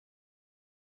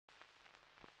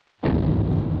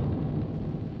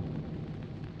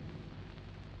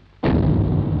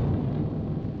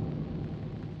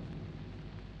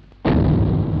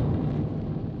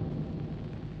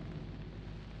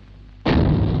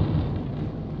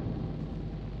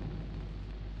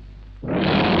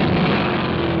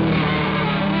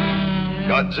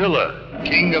Godzilla,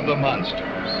 King of the Monsters.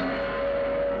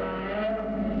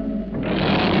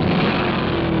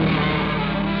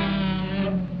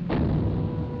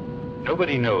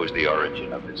 Nobody knows the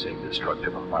origin of this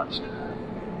indestructible monster.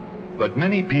 But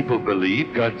many people believe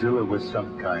Godzilla was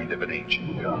some kind of an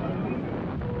ancient god.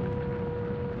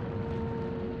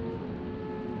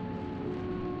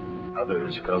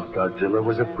 Others felt Godzilla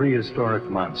was a prehistoric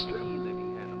monster,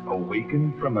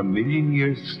 awakened from a million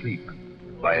years' sleep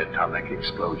by atomic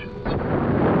explosions.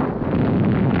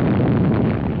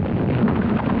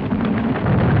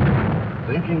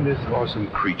 Thinking this awesome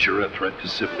creature a threat to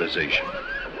civilization,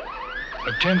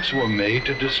 attempts were made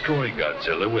to destroy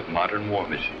Godzilla with modern war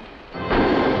machines.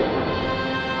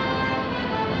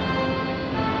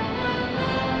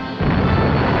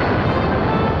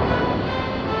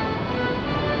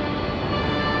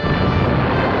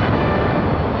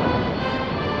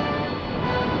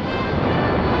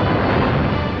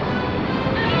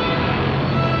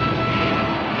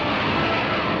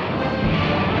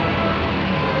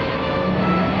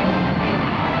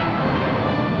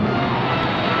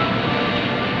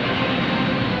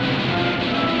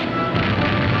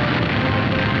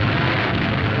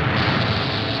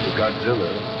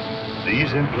 Godzilla,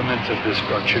 these implements of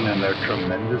destruction and their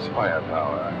tremendous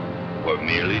firepower were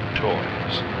merely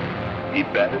toys. He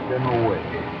batted them away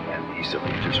and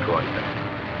easily destroyed them.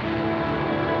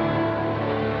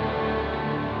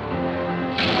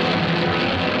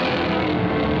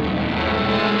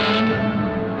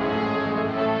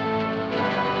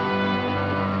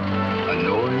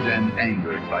 Annoyed and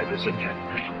angered by this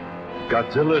attack,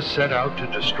 Godzilla set out to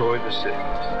destroy the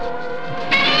cities.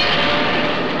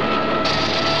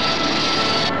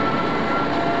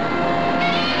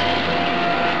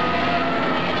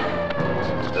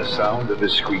 The sound of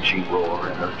his screeching roar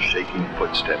and earth-shaking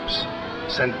footsteps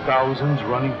sent thousands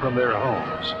running from their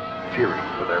homes, fearing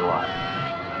for their lives.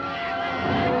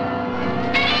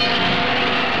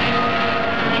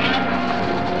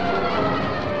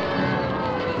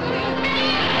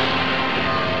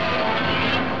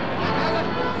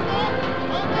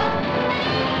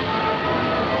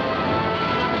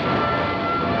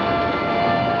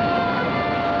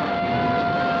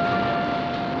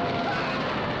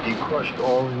 He crushed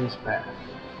all in his path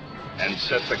and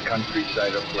set the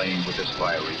countryside aflame with his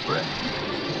fiery breath.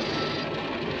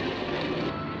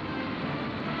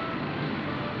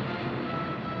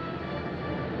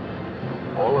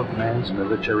 All of man's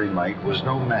military might was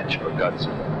no match for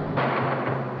Godzilla.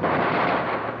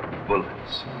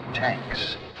 Bullets,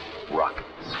 tanks,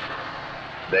 rockets.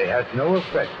 They had no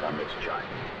effect on this giant.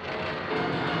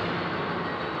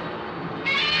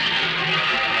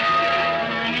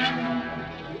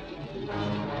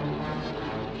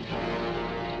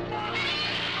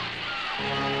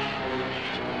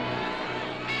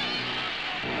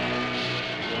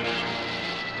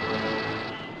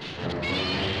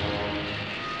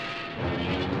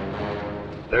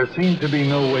 There seemed to be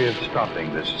no way of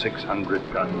stopping this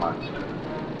 600-ton monster,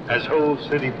 as whole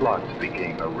city blocks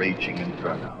became a raging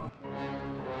inferno.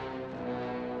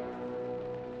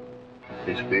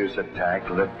 His fierce attack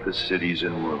left the cities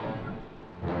in ruin.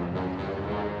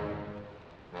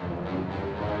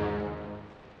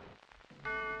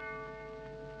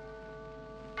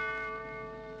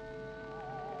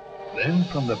 Then,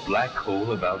 from the black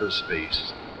hole of outer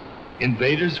space,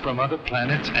 invaders from other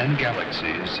planets and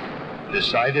galaxies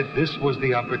decided this was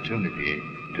the opportunity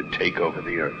to take over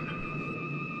the Earth.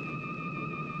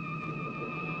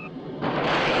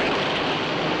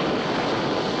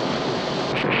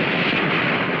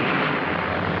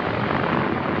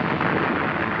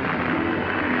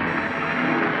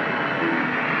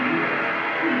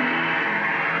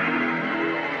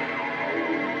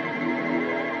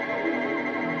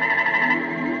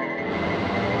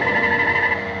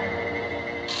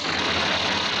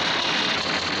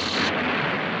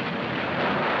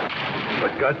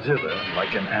 Godzilla,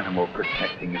 like an animal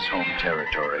protecting his home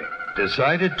territory,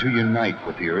 decided to unite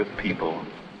with the Earth people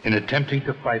in attempting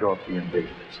to fight off the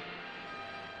invaders.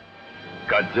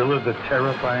 Godzilla, the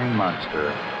terrifying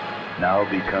monster, now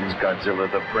becomes Godzilla,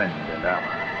 the friend and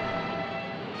ally.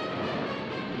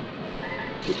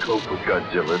 To cope with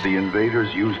Godzilla, the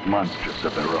invaders used monsters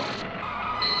of their own.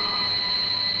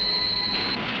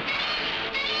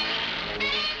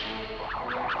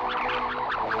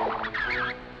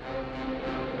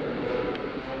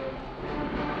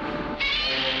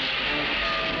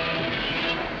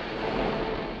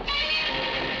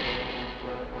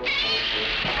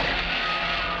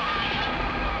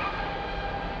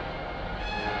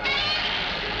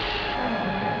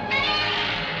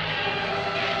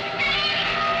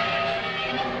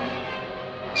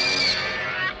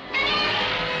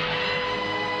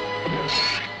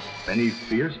 Many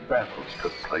fierce battles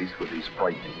took place with these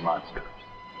frightening monsters.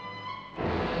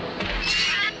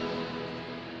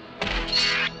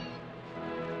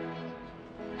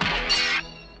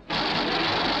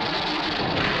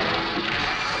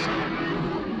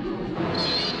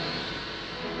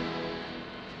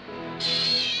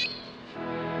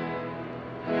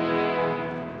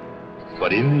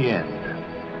 But in the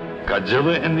end,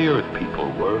 Godzilla and the Earth people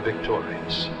were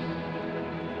victorious.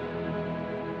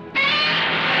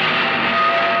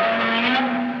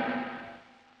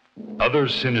 Other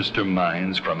sinister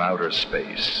minds from outer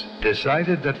space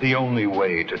decided that the only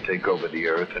way to take over the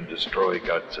Earth and destroy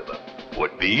Godzilla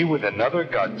would be with another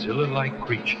Godzilla-like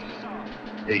creature.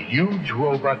 A huge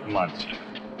robot monster,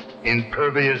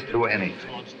 impervious to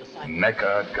anything.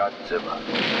 Mecha Godzilla.